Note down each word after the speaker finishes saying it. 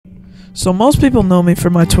So most people know me for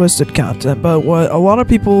my Twisted content, but what a lot of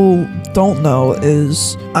people don't know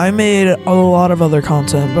is I made a lot of other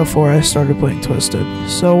content before I started playing Twisted.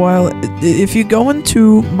 So if you go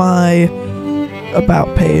into my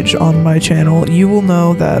About page on my channel, you will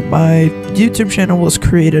know that my YouTube channel was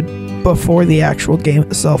created before the actual game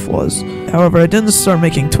itself was. However, I didn't start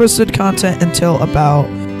making Twisted content until about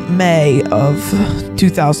May of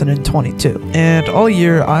 2022. And all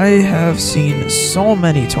year, I have seen so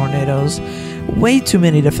many tornadoes, way too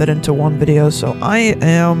many to fit into one video, so I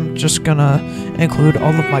am just gonna include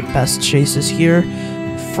all of my best chases here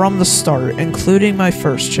from the start, including my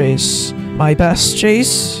first chase, my best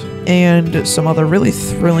chase, and some other really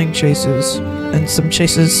thrilling chases, and some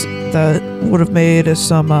chases that would have made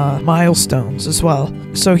some milestones as well.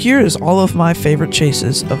 So here is all of my favorite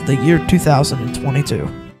chases of the year 2022.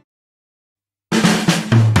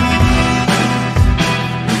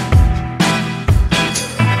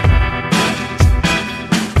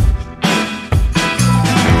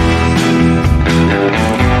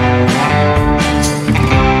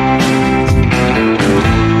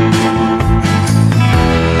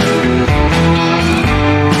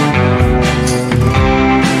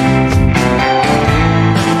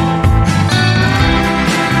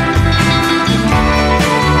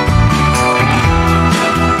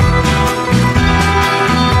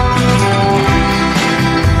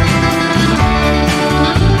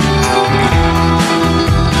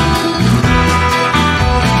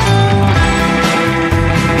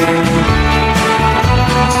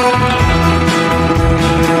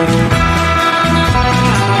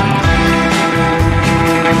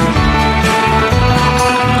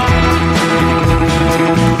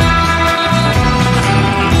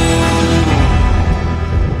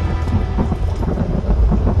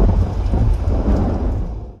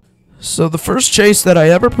 So the first chase that I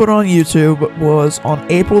ever put on YouTube was on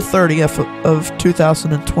April 30th of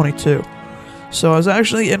 2022. So I was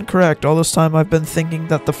actually incorrect. All this time I've been thinking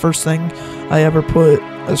that the first thing I ever put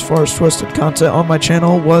as far as Twisted content on my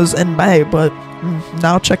channel was in May, but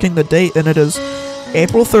now checking the date, and it is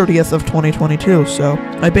April 30th of 2022. So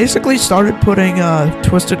I basically started putting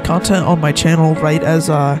Twisted content on my channel right as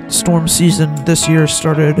storm season this year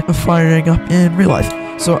started firing up in real life.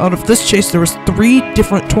 So out of this chase, there was 3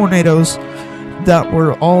 different tornadoes that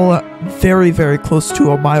were all very, very close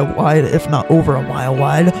to a mile wide, if not over a mile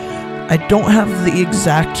wide. I don't have the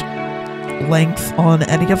exact length on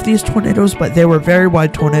any of these tornadoes, but they were very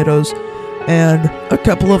wide tornadoes, and a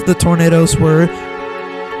couple of the tornadoes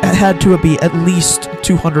had to be at least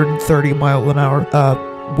 230 mile an hour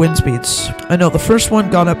wind speeds. I know the first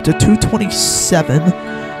one got up to 227,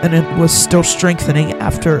 and it was still strengthening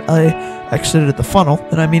after I exited the funnel.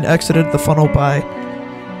 And I mean exited the funnel by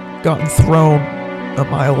gotten thrown a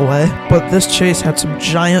mile away. But this chase had some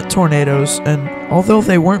giant tornadoes, and although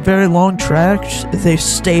they weren't very long tracks, they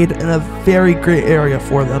stayed in a very great area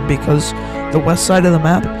for them because the west side of the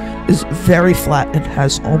map is very flat and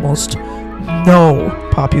has almost no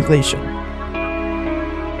population.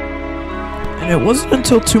 And it wasn't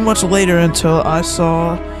until too much later until I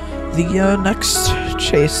saw the next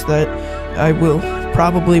chase that I will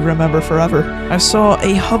probably remember forever. I saw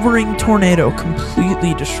a hovering tornado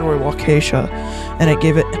completely destroy Waukesha, and it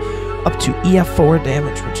gave it up to EF4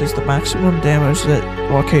 damage, which is the maximum damage that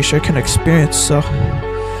Waukesha can experience. So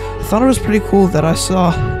I thought it was pretty cool that I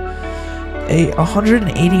saw a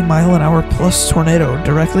 180 mile an hour plus tornado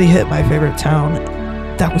directly hit my favorite town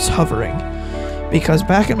that was hovering. Because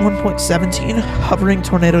back in 1.17, hovering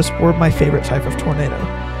tornadoes were my favorite type of tornado.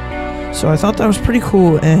 So I thought that was pretty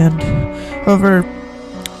cool, and however,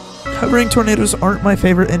 hovering tornadoes aren't my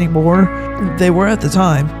favorite anymore. They were at the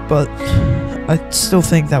time, but I still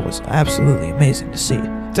think that was absolutely amazing to see.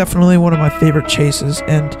 Definitely one of my favorite chases,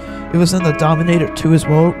 and it was in the Dominator 2 as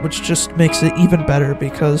well, which just makes it even better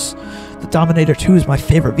because the Dominator 2 is my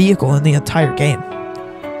favorite vehicle in the entire game.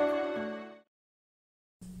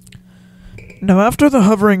 Now, after the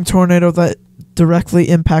hovering tornado that directly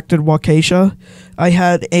impacted Waukesha, I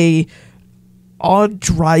had a odd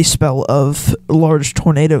dry spell of large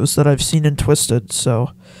tornadoes that I've seen in Twisted.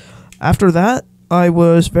 So after that, I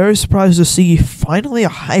was very surprised to see finally a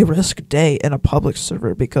high-risk day in a public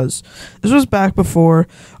server, because this was back before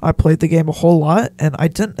I played the game a whole lot, and I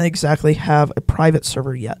didn't exactly have a private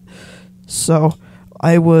server yet. So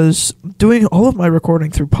I was doing all of my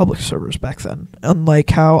recording through public servers back then,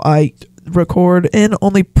 unlike how I record in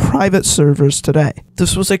only private servers today.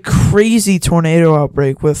 This was a crazy tornado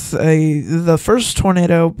outbreak, with the first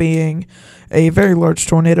tornado being a very large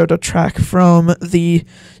tornado to track from the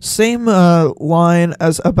same line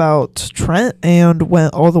as about Trent and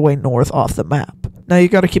went all the way north off the map. Now you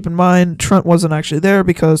got to keep in mind, Trent wasn't actually there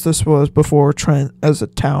because this was before Trent as a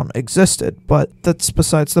town existed, but that's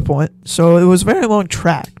besides the point. So it was very long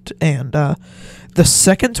tracked, and the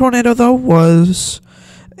second tornado, though, was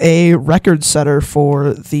a record setter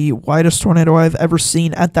for the widest tornado I've ever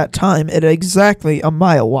seen at that time, at exactly a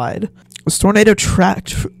mile wide. This tornado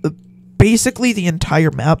tracked basically the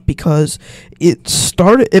entire map because it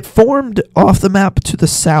formed off the map to the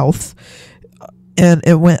south, and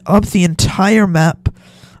it went up the entire map.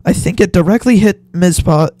 I think it directly hit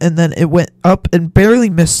Mizpah, and then it went up and barely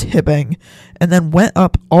missed Hibbing, and then went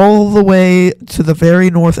up all the way to the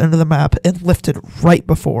very north end of the map and lifted right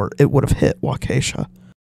before it would have hit Waukesha.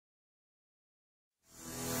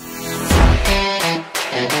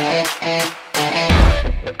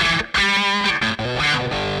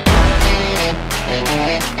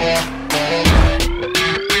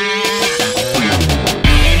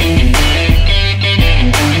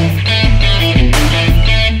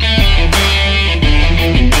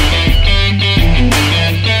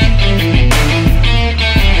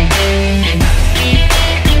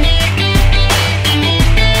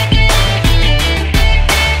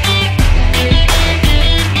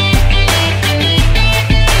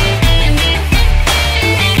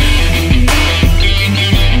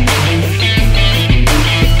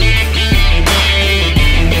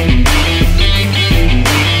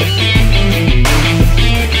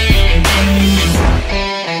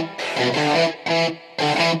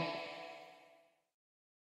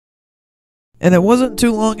 And it wasn't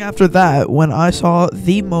too long after that when I saw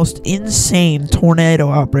the most insane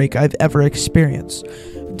tornado outbreak I've ever experienced,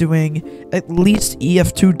 doing at least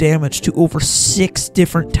EF2 damage to over 6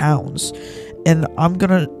 different towns. And I'm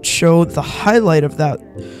gonna show the highlight of that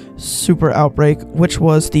super outbreak, which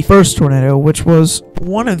was the first tornado, which was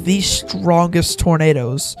one of the strongest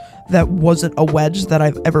tornadoes that wasn't a wedge that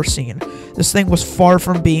I've ever seen. This thing was far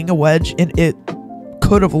from being a wedge, and it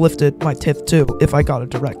could have lifted my TIF too if I got a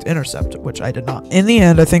direct intercept, which I did not. In the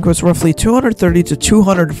end, I think it was roughly 230 to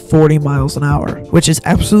 240 miles an hour, which is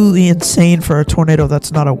absolutely insane for a tornado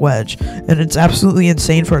that's not a wedge, and it's absolutely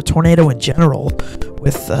insane for a tornado in general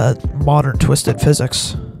with modern twisted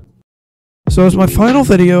physics. So as my final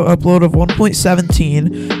video upload of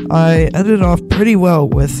 1.17, I ended off pretty well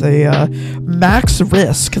with a max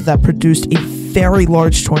risk that produced a very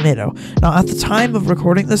large tornado. Now, at the time of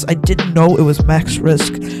recording this, I didn't know it was max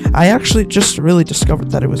risk. I actually just really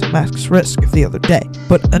discovered that it was max risk the other day.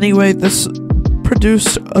 But anyway, this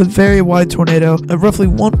produced a very wide tornado, roughly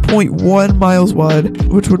 1.1 miles wide,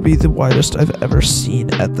 which would be the widest I've ever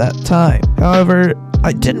seen at that time. However,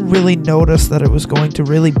 I didn't really notice that it was going to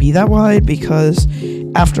really be that wide because,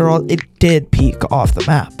 after all, it did peak off the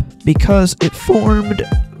map. Because it formed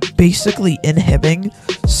basically in Hibbing,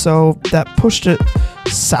 so that pushed it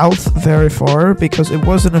south very far because it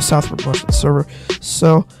wasn't a southward motion server.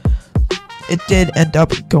 So it did end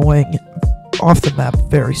up going off the map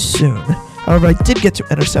very soon. However, I did get to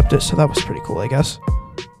intercept it, so that was pretty cool, I guess.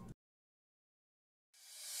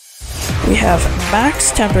 We have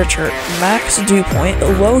max temperature, max dew point,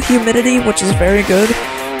 low humidity, which is very good.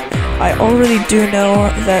 I already do know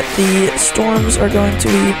that the storms are going to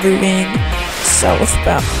be moving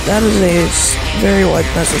southbound. That is a very wide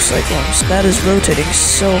mesocyclone. That is rotating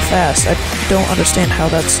so fast. I don't understand how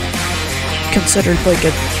that's considered like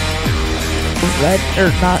a red, or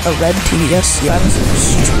not a red TDS. That is an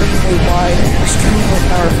extremely wide and extremely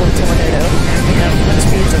powerful tornado. And we have wind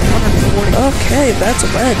speeds of 140. Okay, that's a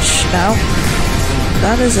wedge now.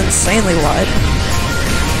 That is insanely wide.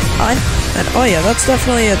 And oh yeah, that's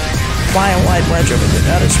definitely a mile-wide wedge over there.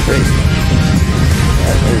 That is crazy.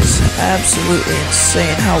 That is absolutely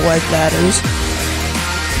insane how wide that is.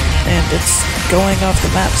 And it's going off the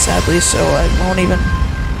map, sadly, so I won't even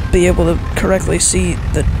be able to correctly see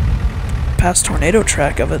the past tornado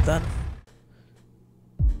track of it then.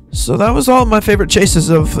 So that was all of my favorite chases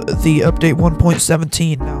of the update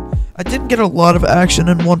 1.17. Now, I didn't get a lot of action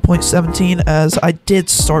in 1.17 as I did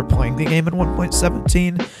start playing the game in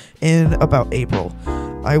 1.17 in about April.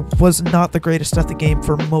 I was not the greatest at the game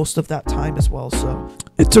for most of that time as well, so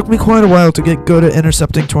it took me quite a while to get good at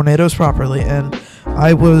intercepting tornadoes properly, and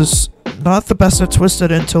I was not the best at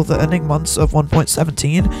Twisted until the ending months of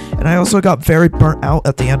 1.17, and I also got very burnt out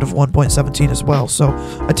at the end of 1.17 as well, so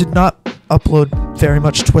I did not upload very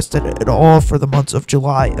much Twisted at all for the months of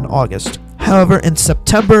July and August. However, in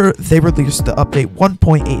September, they released the update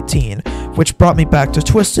 1.18, which brought me back to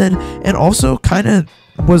Twisted, and also kind of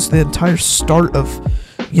was the entire start of,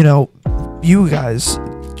 you know, you guys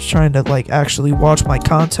trying to like actually watch my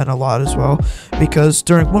content a lot as well, because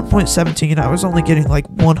during 1.17 I was only getting like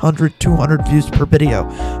 100, 200 views per video,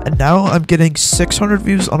 and now I'm getting 600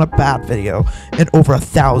 views on a bad video and over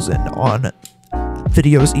 1,000 on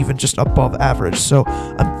videos even just above average. So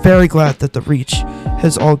I'm very glad that the reach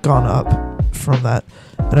has all gone up from that,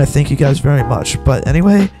 and I thank you guys very much. But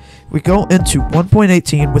anyway, we go into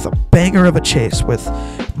 1.18 with a banger of a chase with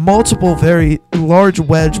multiple very large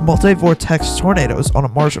wedge multi-vortex tornadoes on a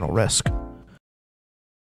marginal risk.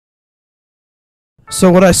 So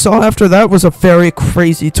what I saw after that was a very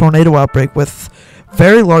crazy tornado outbreak with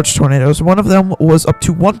very large tornadoes. One of them was up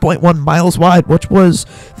to 1.1 miles wide, which was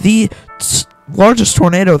the largest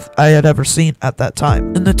tornado I had ever seen at that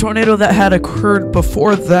time. And the tornado that had occurred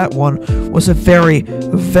before that one was a very,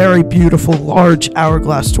 very beautiful large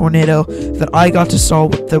hourglass tornado that I got to saw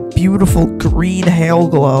with the beautiful green hail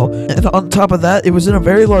glow. And on top of that, it was in a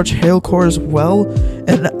very large hail core as well.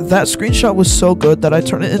 And that screenshot was so good that I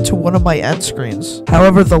turned it into one of my end screens.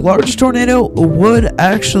 However, the large tornado would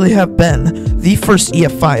actually have been the first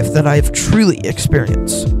EF5 that I've truly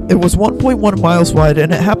experienced. It was 1.1 miles wide,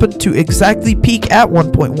 and it happened to exactly peak at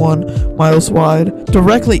 1.1 miles wide,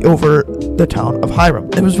 directly over the town of Hiram.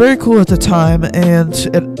 It was very cool at the time, and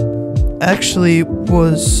it actually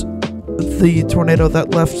was the tornado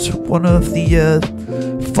that left one of the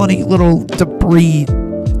funny little debris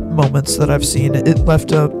moments that I've seen. It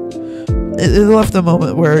left a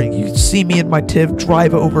moment where you see me and my TIV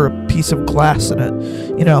drive over a piece of glass, and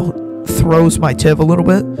it, you know, throws my TIV a little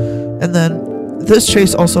bit. And then this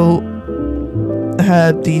chase also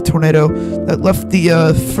had the tornado that left the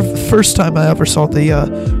first time I ever saw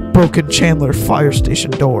the broken Chandler fire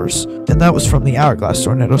station doors, and that was from the hourglass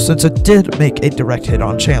tornado, since it did make a direct hit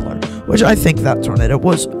on Chandler, which I think that tornado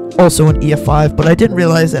was also an EF5, but I didn't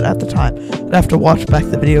realize it at the time. I'd have to watch back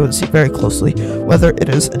the video and see very closely whether it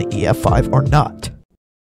is an EF5 or not.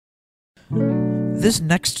 This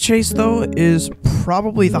next chase, though, is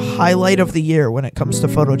probably the highlight of the year when it comes to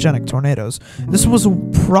photogenic tornadoes. This was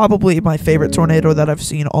probably my favorite tornado that I've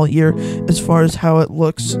seen all year as far as how it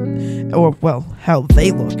looks, or, well, how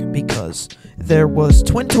they look, because there was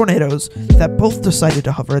twin tornadoes that both decided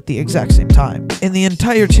to hover at the exact same time. And the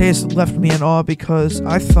entire chase left me in awe because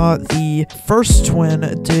I thought the first twin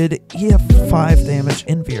did EF5 damage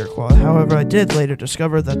in Vierquad. However, I did later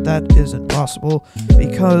discover that that isn't possible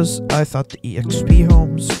because I thought the EXP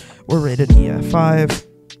homes were rated EF5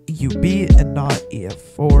 UB and not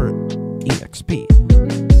EF4 EXP.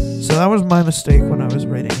 So that was my mistake when I was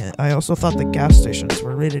rating it. I also thought the gas stations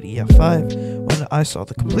were rated EF5. When I saw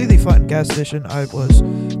the completely flattened gas station, I was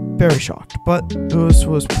very shocked. But this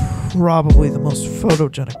was probably the most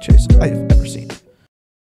photogenic chase I've ever seen.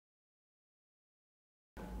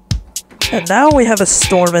 And now we have a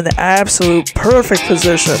storm in the absolute perfect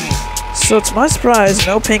position. So to my surprise,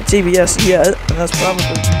 no pink TBS yet, and that's probably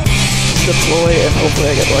deploy and hopefully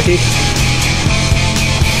I get lucky.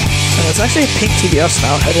 And it's actually a pink TBS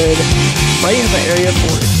now, headed right in the area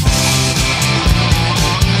for it.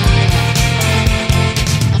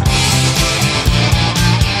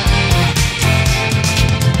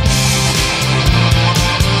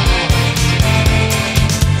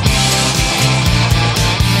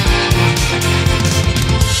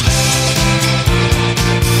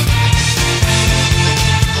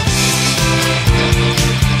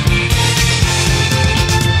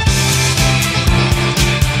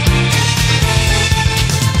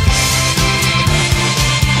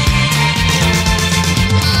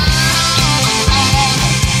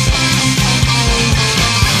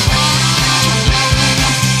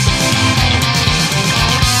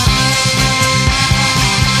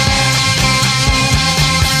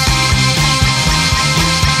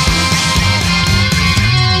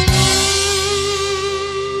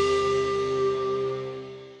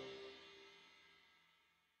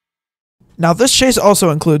 Now, this chase also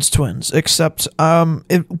includes twins, except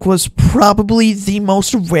it was probably the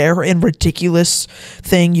most rare and ridiculous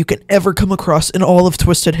thing you can ever come across in all of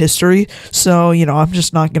Twisted history. So, you know, I'm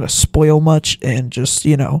just not going to spoil much and just,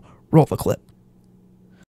 you know, roll the clip.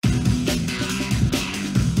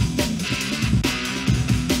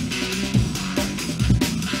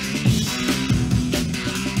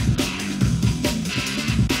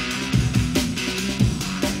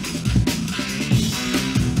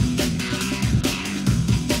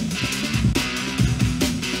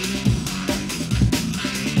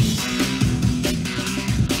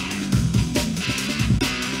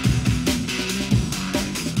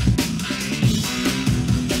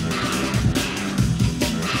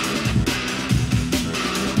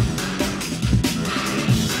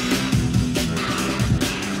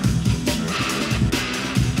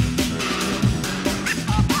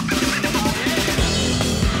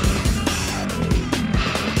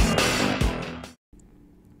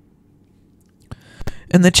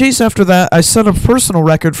 In the chase after that, I set a personal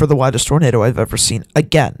record for the widest tornado I've ever seen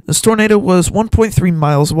again. This tornado was 1.3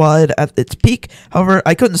 miles wide at its peak. However,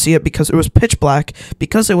 I couldn't see it because it was pitch black,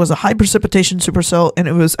 because it was a high precipitation supercell and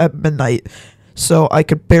it was at midnight, so I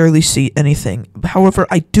could barely see anything. However,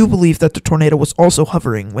 I do believe that the tornado was also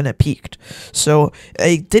hovering when it peaked, so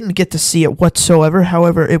I didn't get to see it whatsoever.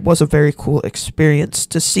 However, it was a very cool experience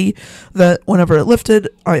to see that whenever it lifted,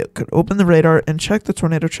 I could open the radar and check the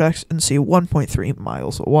tornado tracks and see 1.3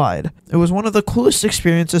 miles wide. It was one of the coolest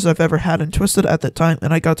experiences I've ever had in Twisted at that time,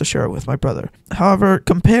 and I got to share it with my brother. However,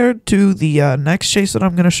 compared to the next chase that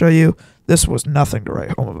I'm going to show you, this was nothing to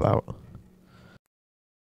write home about.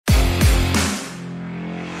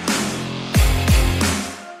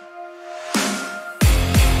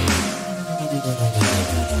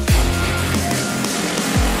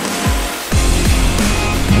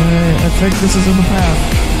 I think this is in the path.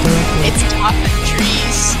 Directly. It's topping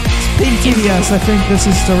trees. Yes, I think this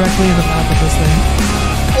is directly in the path of this thing.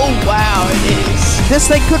 Oh wow, it is. This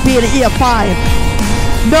thing could be an EF5.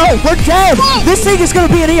 No, we're dead! Whoa. This thing is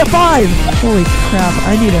gonna be an EF5! Holy crap,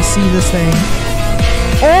 I need to see this thing.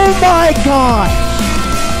 Oh my god!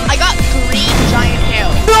 I got green giant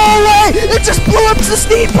hail. No way! It just blew up the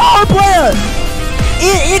steam power plant!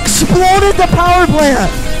 It exploded the power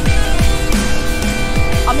plant!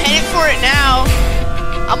 I'm heading for it now.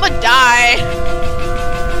 I'ma die.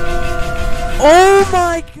 Oh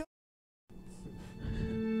my god!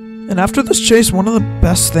 And after this chase, one of the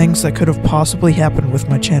best things that could have possibly happened with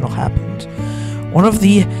my channel happened. One of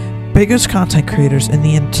the biggest content creators in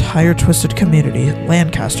the entire Twisted community,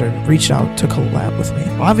 Lancaster, reached out to collab with me.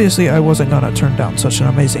 Obviously, I wasn't gonna turn down such an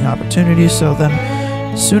amazing opportunity, so then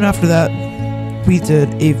soon after that, we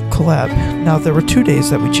did a collab. Now, there were 2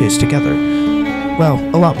 days that we chased together. Well,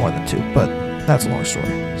 a lot more than 2, but that's a long story.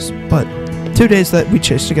 But 2 days that we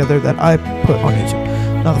chased together that I put on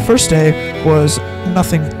YouTube. Now, the first day was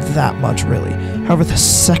nothing that much, really. However, the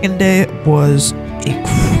second day was a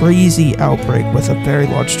crazy outbreak with a very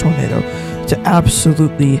large tornado to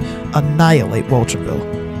absolutely annihilate Wiltzville.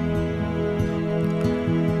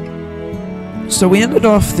 So we ended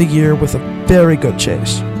off the year with a very good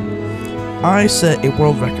chase. I set a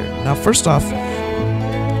world record. Now, first off,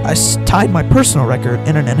 I tied my personal record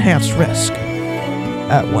in an enhanced risk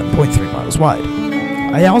at 1.3 miles wide.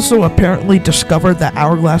 I also apparently discovered that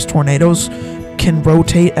hourglass tornadoes can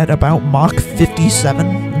rotate at about Mach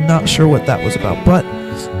 57. Not sure what that was about, but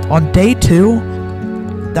on day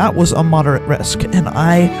 2, that was a moderate risk, and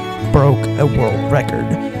I broke a world record.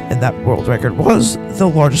 And that world record was the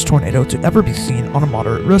largest tornado to ever be seen on a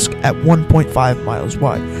moderate risk at 1.5 miles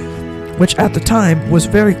wide, which at the time was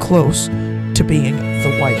very close to being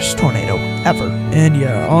the widest tornado ever. And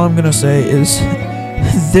yeah, all I'm gonna say is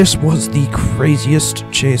this was the craziest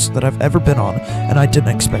chase that I've ever been on, and I didn't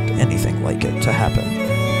expect anything like it to happen.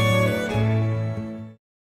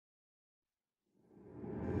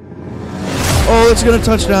 Oh, it's gonna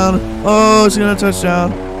touch down. Oh, it's gonna touch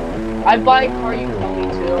down. I buy a car you told me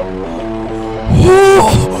to.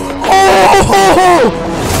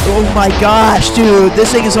 Oh my gosh, dude,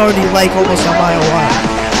 this thing is already like almost a mile wide.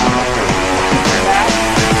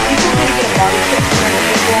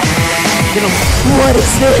 What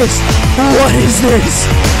is this? What is this?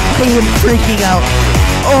 I am freaking out.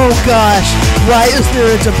 Oh gosh, why is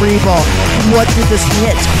there a debris ball? What did this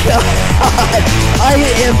hit? God, I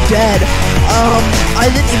am dead. I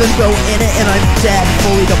didn't even go in it and I'm dead,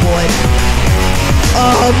 fully deployed.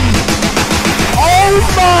 Oh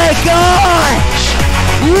my gosh!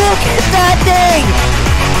 Look at that thing!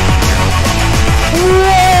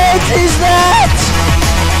 What is that?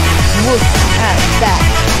 Look at that.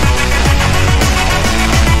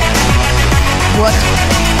 What?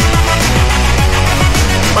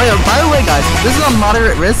 Oh yeah, by the way guys, this is a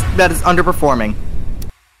moderate risk that is underperforming.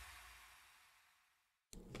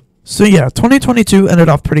 So yeah, 2022 ended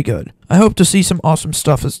off pretty good. I hope to see some awesome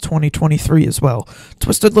stuff as 2023 as well.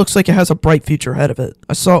 Twisted looks like it has a bright future ahead of it.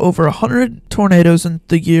 I saw over 100 tornadoes in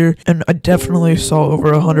the year, and I definitely saw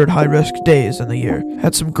over 100 high-risk days in the year.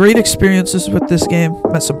 Had some great experiences with this game,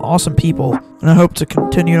 met some awesome people, and I hope to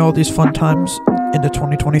continue all these fun times into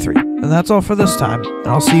 2023. And that's all for this time, and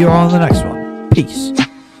I'll see you all in the next one. Peace.